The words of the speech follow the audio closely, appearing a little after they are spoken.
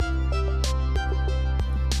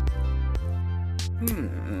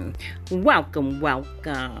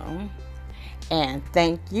Welcome. And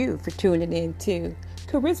thank you for tuning in to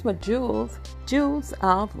Charisma Jewels, Jewels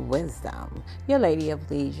of Wisdom, your lady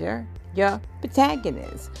of leisure, your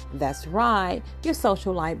protagonist. That's right, your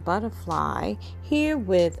socialite butterfly, here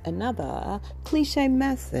with another cliche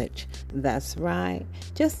message. That's right,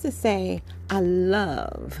 just to say I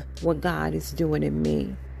love what God is doing in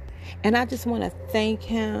me. And I just want to thank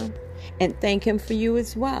him and thank him for you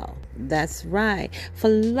as well. That's right, for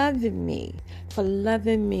loving me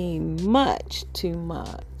much too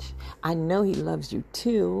much. I know he loves you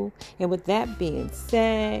too. And with that being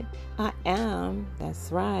said, I am,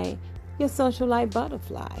 that's right, your socialite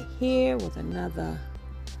butterfly, here with another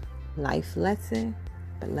life lesson.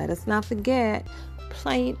 But let us not forget,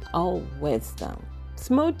 plain old wisdom.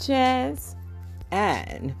 Smooches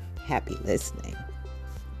and happy listening.